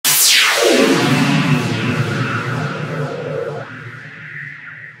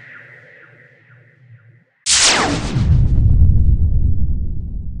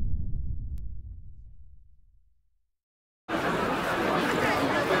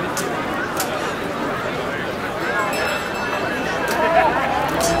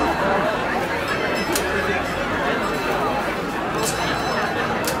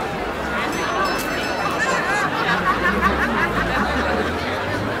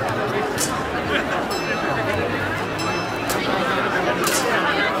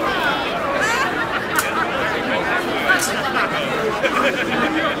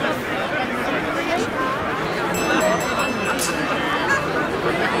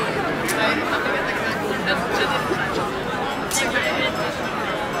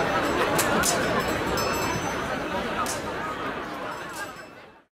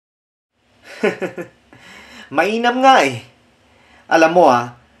Mainam nga eh. Alam mo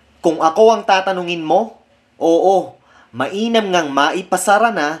kung ako ang tatanungin mo, oo, mainam ngang maipasara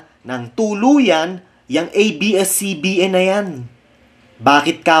na ng tuluyan yang ABS-CBN na yan.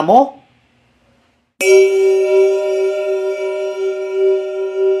 Bakit ka mo?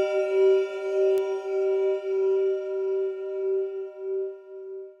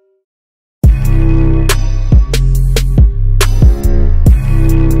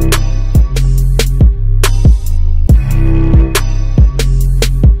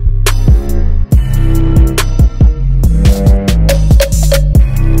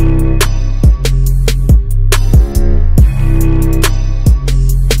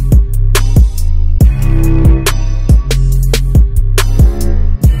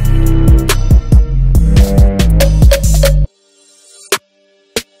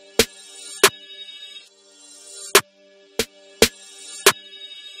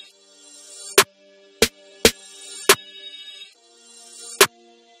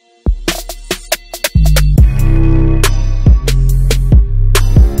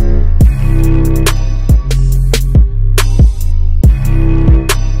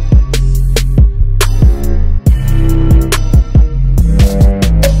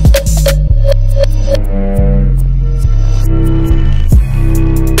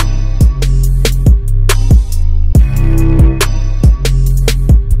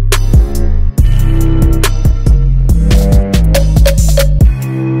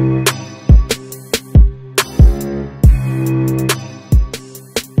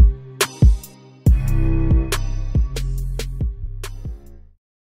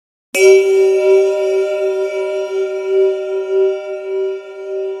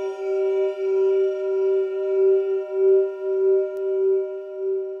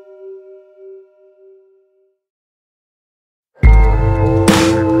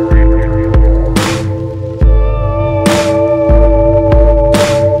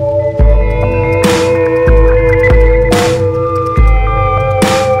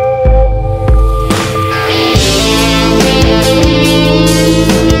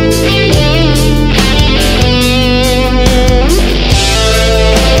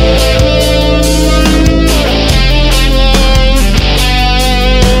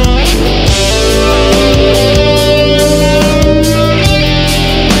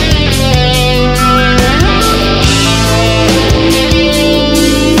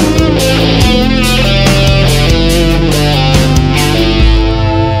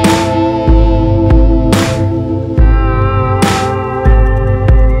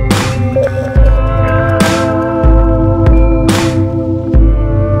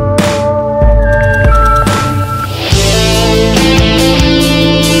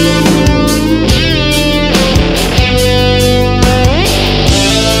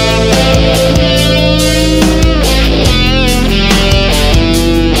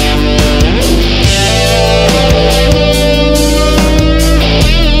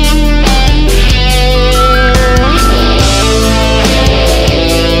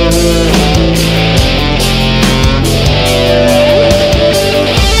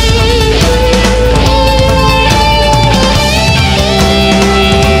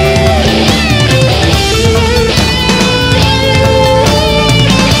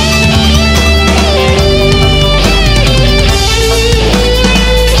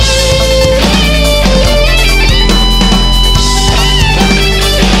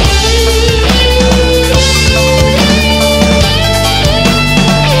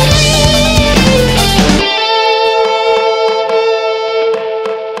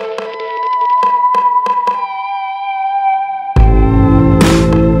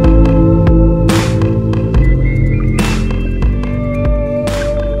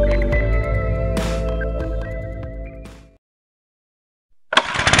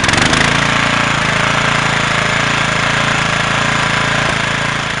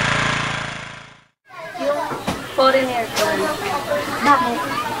 Foreigner po. Bakit?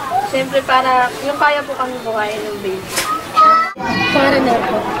 Siyempre para yung kaya po kami buhayin ng baby. Foreigner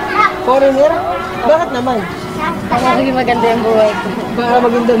po. Foreigner? Bakit naman? Para maging maganda yung buhay ko. Para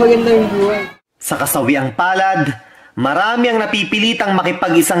maganda yung buhay. Sa kasawiang palad, marami ang napipilitang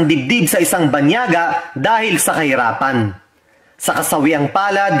makipag-isang dibdib sa isang banyaga dahil sa kahirapan. Sa kasawiang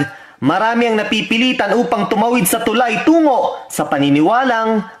palad, marami ang napipilitan upang tumawid sa tulay tungo sa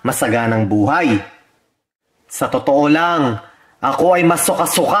paniniwalang masaganang buhay. Sa totoo lang, ako ay mas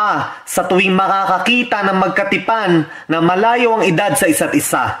suka-suka sa tuwing makakakita ng magkatipan na malayo ang edad sa isa't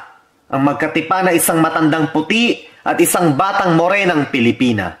isa. Ang magkatipan na isang matandang puti at isang batang morenang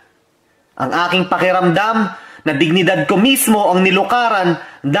Pilipina. Ang aking pakiramdam, na dignidad ko mismo ang nilukaran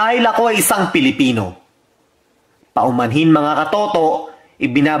dahil ako ay isang Pilipino. Paumanhin mga katoto,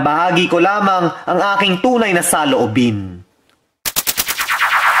 ibinabahagi ko lamang ang aking tunay na saloobin.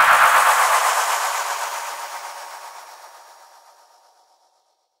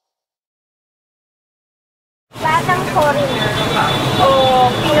 Lahat ng foreigner o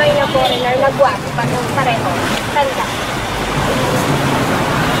Pinoy na foreigner nagwapo pa ng pareho. Tanda.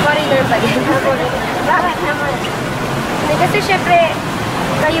 Foreigner pa din. Bakit naman? Hindi, kasi syempre,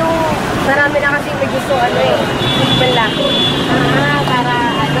 kayong marami na kasi may gusto malaki. Para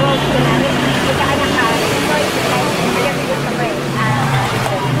gusto namin. Ika ka ng kari. So,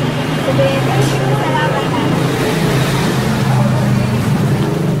 kasi gusto mo salamat na.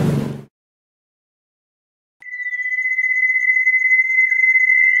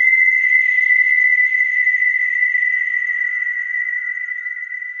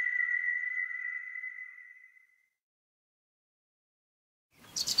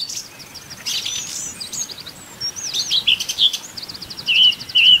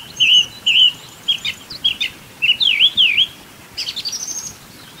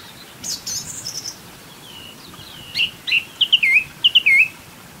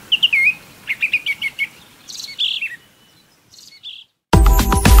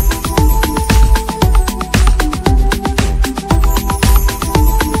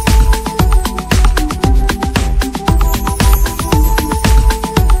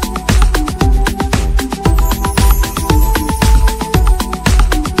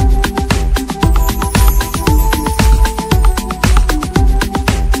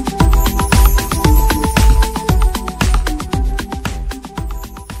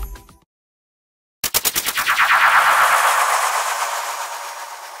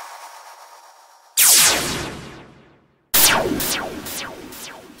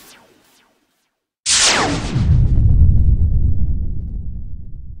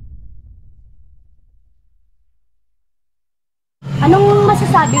 Anong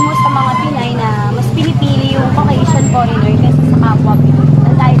masasabi mo sa mga Pinay na mas pinipili yung Caucasian foreigner kaysa sa kapwa Pinoy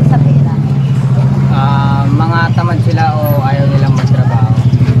dahil sa pera? Mga tamad sila o ayaw nilang magtrabaho.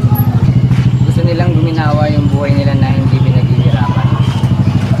 Gusto nilang guminawa yung buhay nila na hindi pinaghihirapan.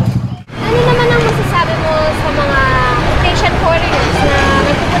 Ano naman ang masasabi mo sa mga Caucasian foreigners na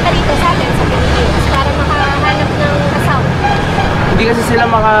nagpupunta dito sa atin sa Pilipinas para makahanap ng asawa? Hindi kasi sila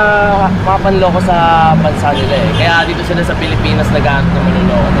makapanloko sa bansa nila eh. Kaya dito sila sa Pilipinas naghahanap ng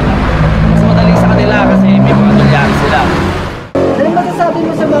manloloko nila. Mas madali sa kanila kasi may mga dolyari sila. Anong masasabi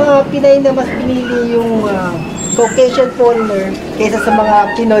mo sa mga Pinay na mas pinili yung Caucasian foreigner kaysa sa mga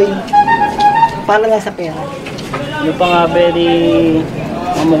Pinoy para lang sa pera? Yung pa nga very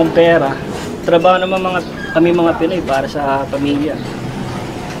mamukhang pera. Trabaho naman kami mga Pinoy para sa pamilya.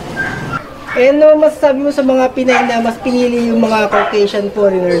 Eh, ano masasabi mo sa mga Pinay na mas pinili yung mga Caucasian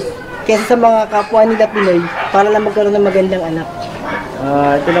foreigners kaysa sa mga kapwa nila Pinoy para lang magkaroon ng magandang anak?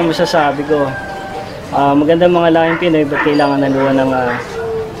 Ito lang masasabi ko. Magandang mga lahing Pinoy, ba't kailangan naluwa ng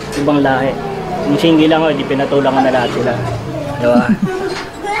ibang lahi? Yung single lang, di pinatulangan na lahat sila. Diba?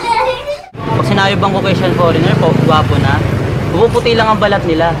 Pag sinabi bang Caucasian foreigner po, gwapo na, puputi lang ang balat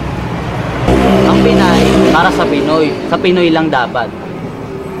nila. Ang Pinay, para sa Pinoy lang dapat.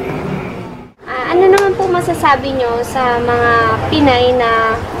 Ano naman po masasabi nyo sa mga Pinay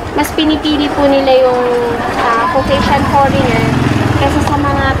na mas pinipili po nila yung Caucasian foreigner kaysa sa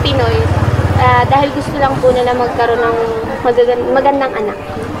mga Pinoy dahil gusto lang po nila magkaroon ng magandang anak?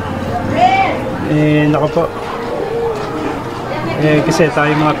 Nako po. Kasi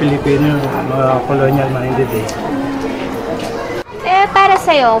tayo mga Pilipino, mga colonial minded eh. Para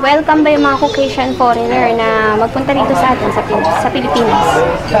sa'yo, welcome ba yung mga Caucasian foreigner na magpunta dito sa atin sa Pilipinas?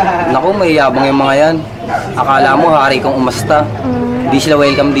 Naku, may yabang yung mga yan. Akala mo hari kong umasta. Hindi sila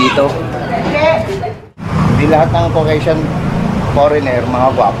welcome dito. Hindi lahat ng Caucasian foreigner mga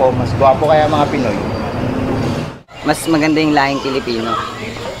gwapo. Mas gwapo kaya mga Pinoy. Mas maganda yung lahing Pilipino.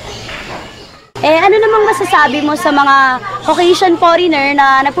 Ano namang masasabi mo sa mga Caucasian foreigner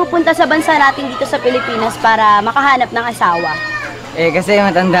na nagpupunta sa bansa natin dito sa Pilipinas para makahanap ng asawa? Kasi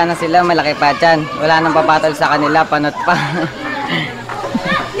matanda na sila, malaki pa dyan. Wala nang papatol sa kanila, panot pa.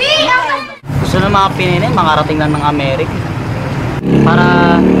 Gusto ng mga Pinay na makarating lang ng Amerika.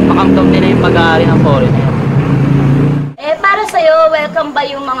 Para makamtom nila yung pag-aari ng foreigner. Para sa'yo, welcome ba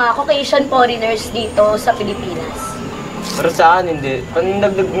yung mga Caucasian foreigners dito sa Pilipinas? Pero saan hindi.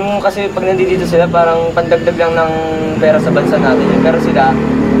 Kasi pag nandito sila parang pandagdag lang ng pera sa bansa natin. Pero sila,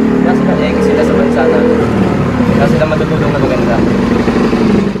 nasa sila sa bansa natin. Kasi sila matutulong na maganda.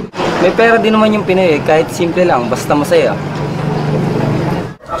 May pera din naman yung Pinoy kahit simple lang, basta masaya.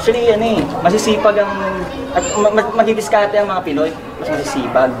 Actually, masisipag ang, at madidiskarte ang mga Pinoy, mas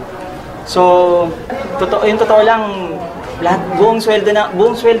masisipag. So, yung totoo lang, buong sweldo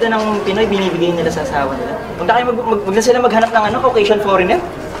ng Pinoy binibigay nila sa asawa nila. Punta kayo, wag na sila maghanap ng Caucasian foreigner.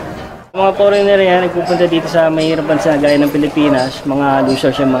 Mga foreigner yan, nagpupunta dito sa mahirap bansa gaya ng Pilipinas, mga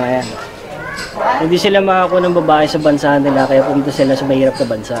losers yung mga yan. Hindi sila makakuha ng babae sa bansa nila, kaya pumunta sila sa mahirap na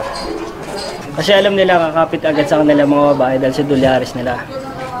bansa. Kasi alam nila, kakapit agad sa kanila mga babae dahil sa dolyares nila.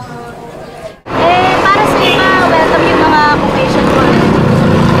 Para sa iba, welcome yung mga Caucasian foreigners.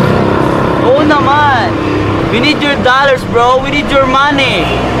 Oo naman! We need your dollars, bro! We need your money!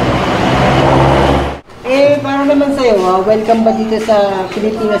 Para naman sa'yo, welcome ba dito sa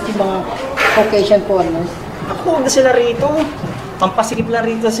Pilipinas yung mga Caucasian foreigners? Ako, huwag na sila rito. Pampasikip lang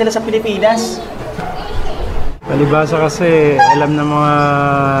rito sila sa Pilipinas. Palibasa kasi alam ng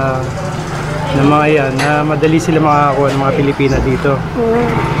mga yan na madali sila makakakuha ng mga Pilipina dito.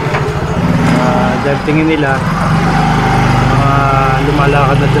 Dahil tingin nila mga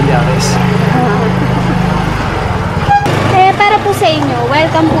lumalakad na dolyares. Para po sa inyo,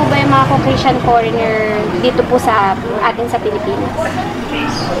 welcome po ba yung mga Caucasian foreigner dito po sa atin sa Pilipinas?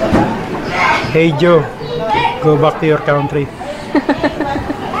 Hey Joe, go back to your country.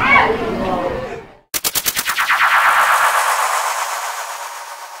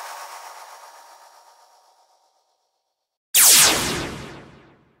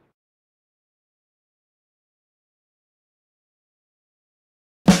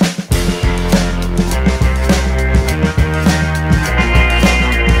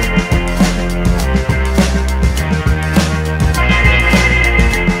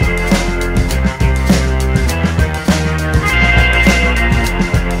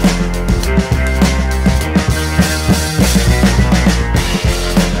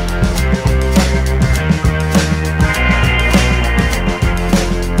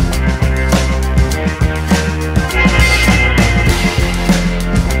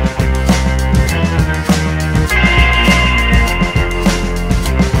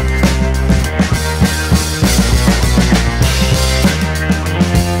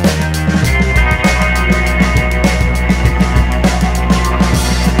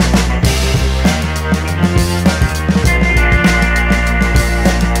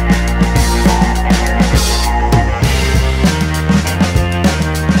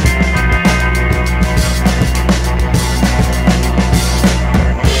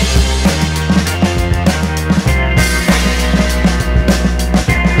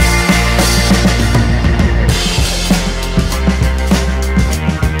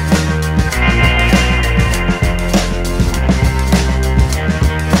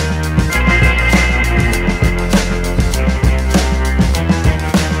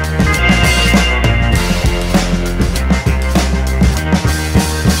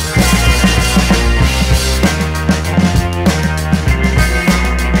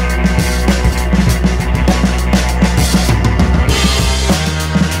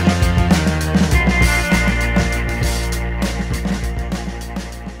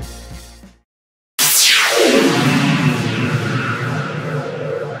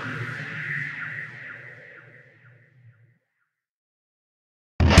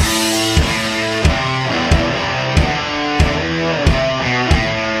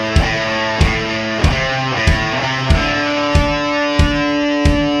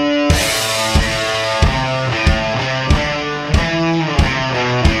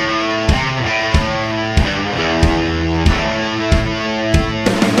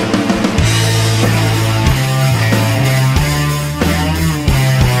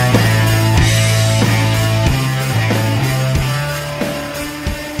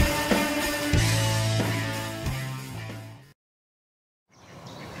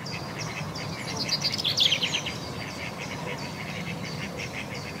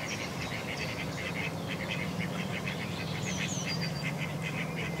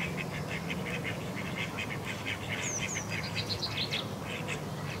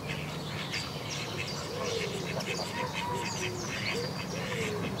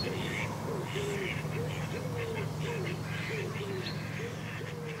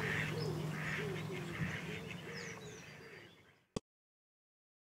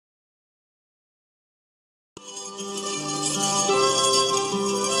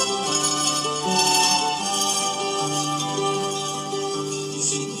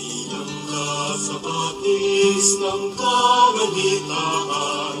 Nais ng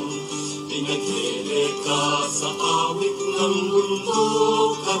kalangitan, pinaglilika sa awit ng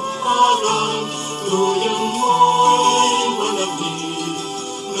bundok at parang tuyang mo'y malamig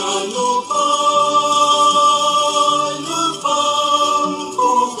na lupang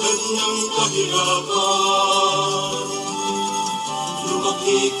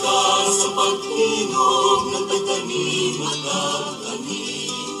tanim at ang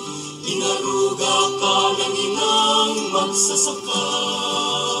tanim. Inaruga ka ng inang magsasaka.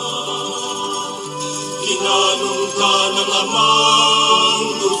 Kinanong ka ng amang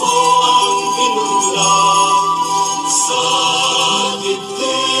dugo ang pinula sa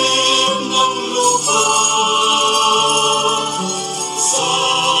dibdib ng lupa. Sa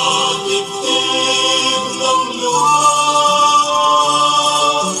dibdib ng lupa.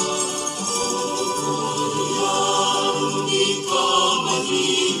 Yan di ka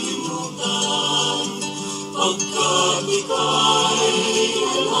malilimutan pagkat ika'y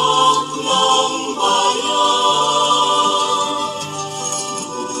anak ng bayan.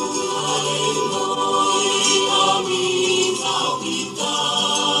 Buhay mo'y aming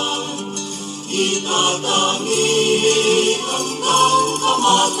kapitan, itatangi hanggang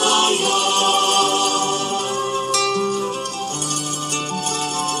kamatayan.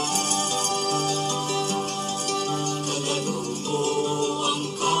 Tatanong mo ang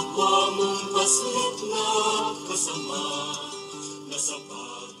kapwa mong paslit na kasama na sa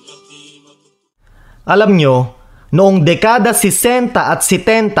paglaki Alam nyo, noong dekada 60 at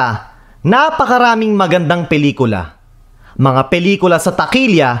 70, napakaraming magandang pelikula. Mga pelikula sa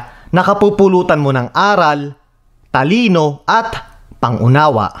takilya na kapupulutan mo ng aral, talino at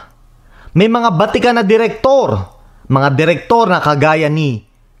pangunawa. May mga batikan na direktor, mga direktor na kagaya ni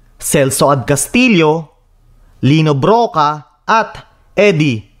Celso Ad Castillo, Lino Broca at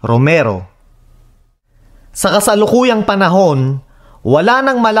Eddie Romero. Sa kasalukuyang panahon, wala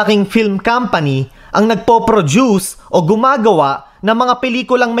nang malaking film company ang nagpo-produce o gumagawa ng mga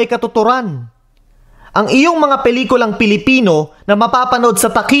pelikulang may katuturan. Ang iyong mga pelikulang Pilipino na mapapanood sa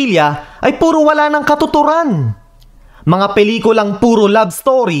takilya ay puro wala ng katuturan. Mga pelikulang puro love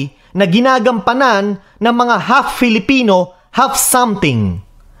story na ginagampanan ng mga half Filipino, half something.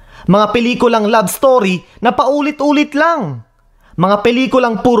 Mga pelikulang love story na paulit-ulit lang. Mga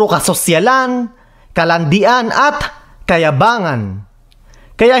pelikulang puro kasosyalan, kalandian at kayabangan.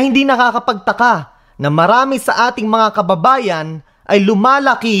 Kaya hindi nakakapagtaka na marami sa ating mga kababayan ay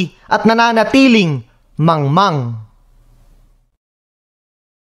lumalaki at nananatiling mangmang.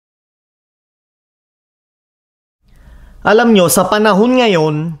 Alam nyo, sa panahon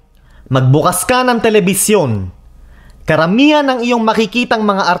ngayon, magbukas ka ng telebisyon. Karamihan ng iyong makikitang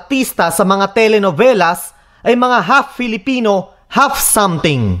mga artista sa mga telenovelas ay mga half Filipino, half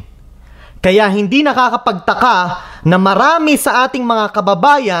something. Kaya hindi nakakapagtaka na marami sa ating mga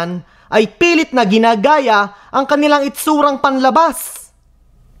kababayan ay pilit na ginagaya ang kanilang itsurang panlabas.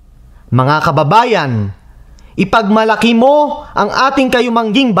 Mga kababayan, ipagmalaki mo ang ating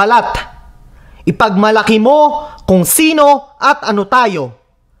kayumangging balat. Ipagmalaki mo kung sino at ano tayo.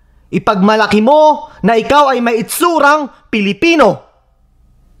 Ipagmalaki mo na ikaw ay may itsurang Pilipino.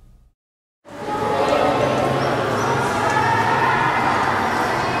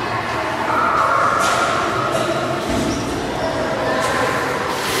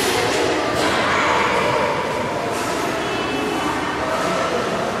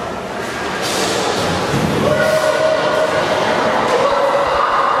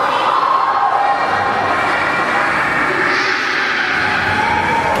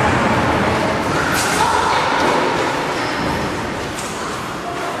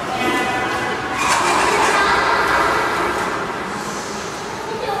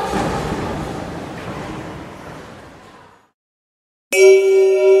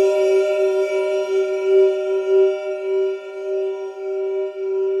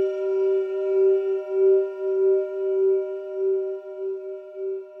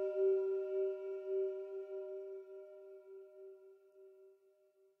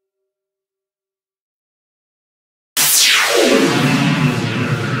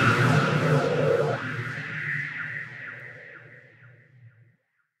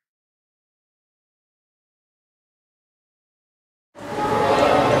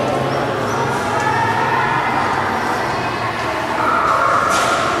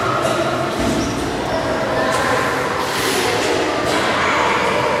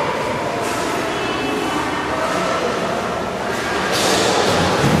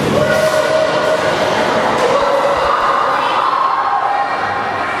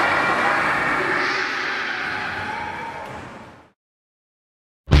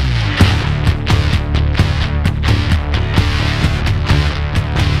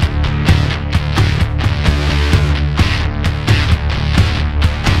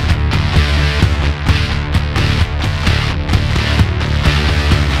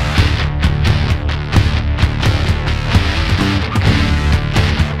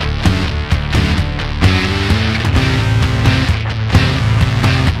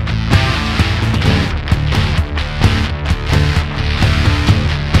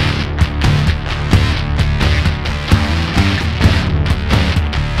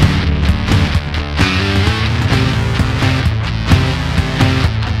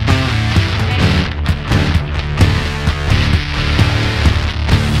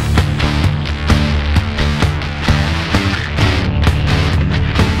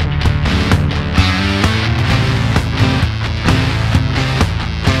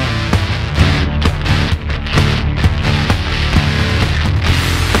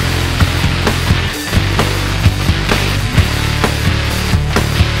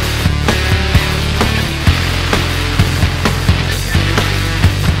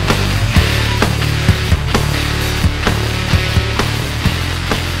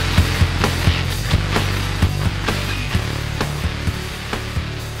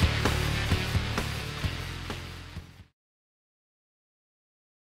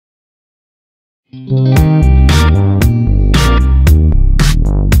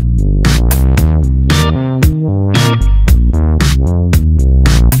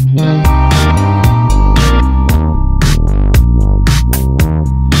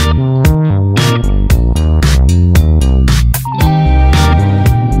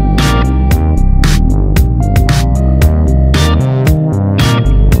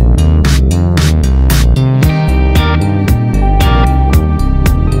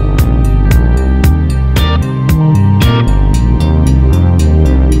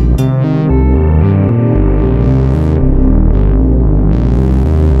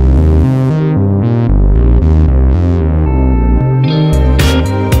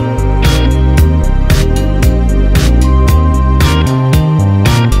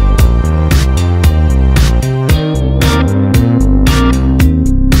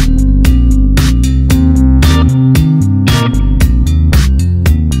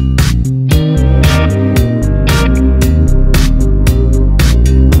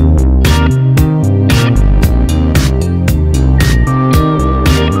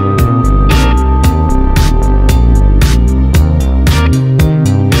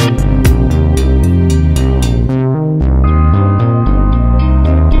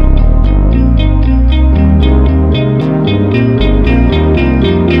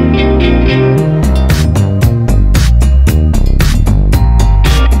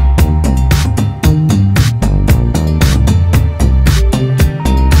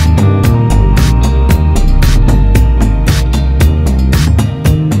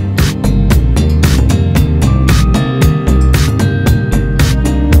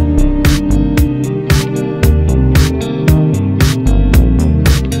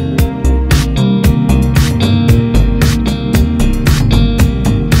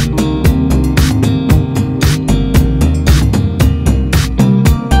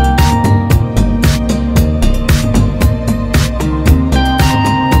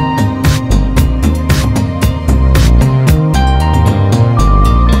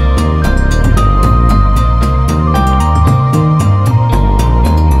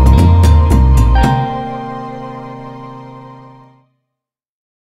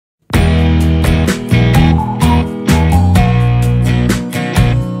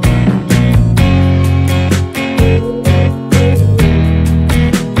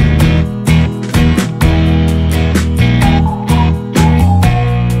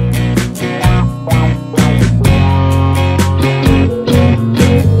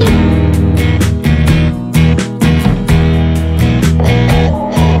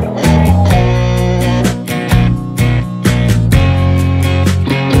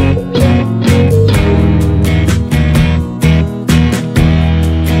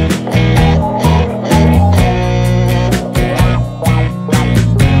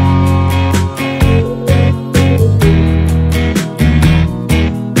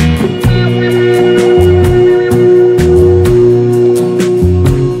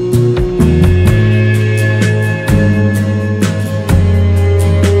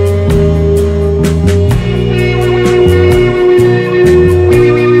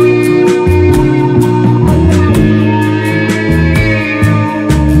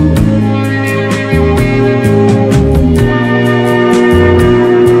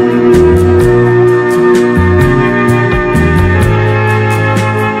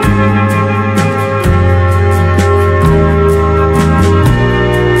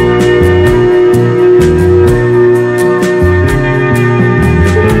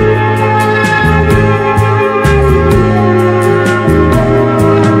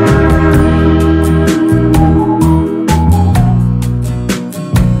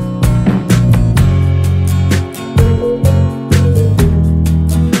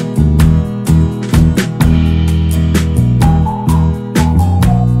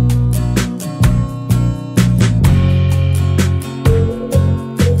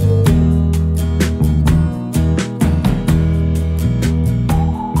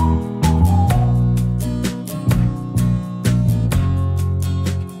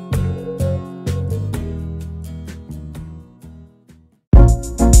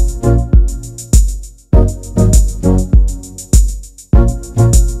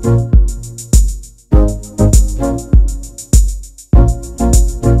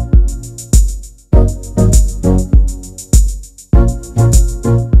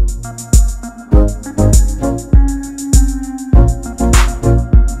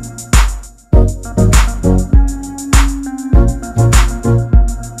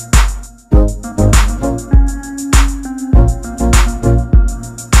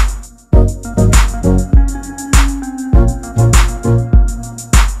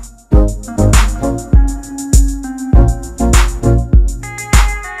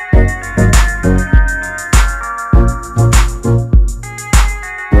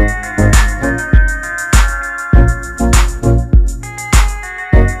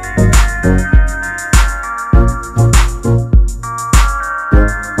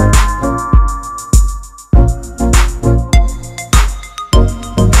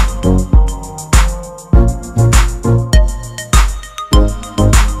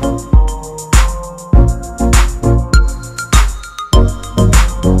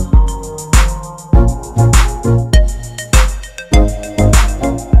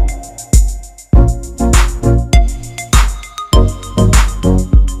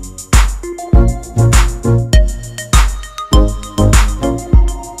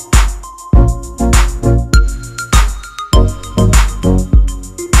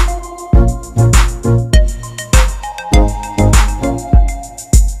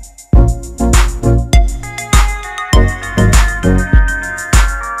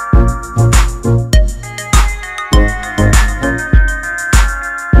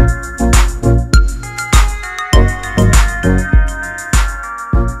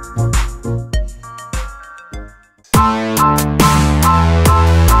 Thank